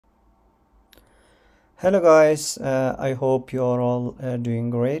Hello guys, I hope you are all doing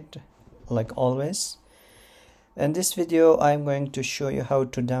great like always. In this video I'm going to show you how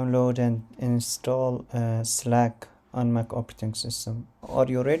to download and install Slack on Mac operating system. Are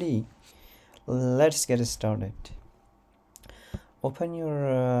you ready? Let's get started. Open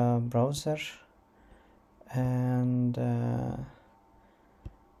your browser and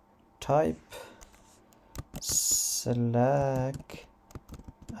type Slack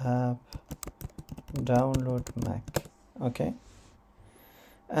app download Mac. Okay,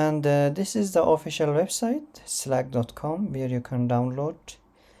 and this is the official website slack.com where you can download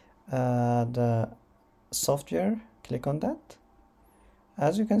the software. Click on that.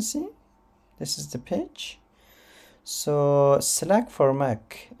 As you can see, this is the page. So Slack for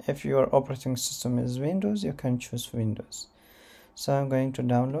Mac, if your operating system is Windows, you can choose Windows. So I'm going to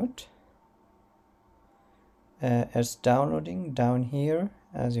download. It's downloading down here,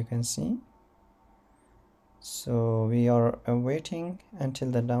 as you can see. So we are waiting until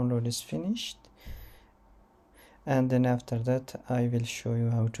the download is finished, and then after that I will show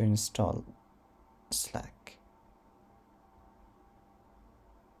you how to install Slack.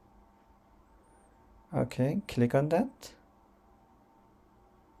 Okay, click on that.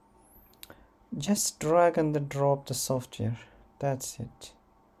 Just drag and drop the software. That's it.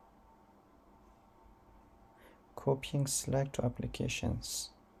 Copying Slack to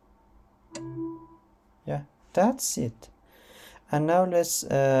applications. Yeah, that's it. And now let's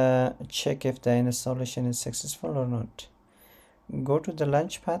check if the installation is successful or not. Go to the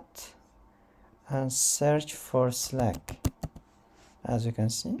Launchpad and search for Slack. As you can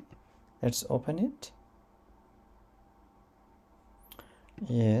see, let's open it.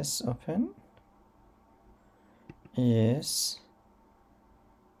 Yes, open. Yes.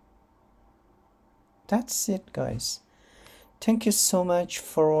 That's it, guys. Thank you so much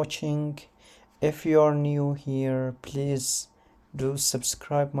for watching. If you are new here, please do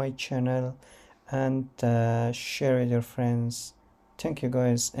subscribe my channel and share with your friends. Thank you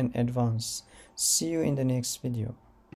guys in advance. See you in the next video.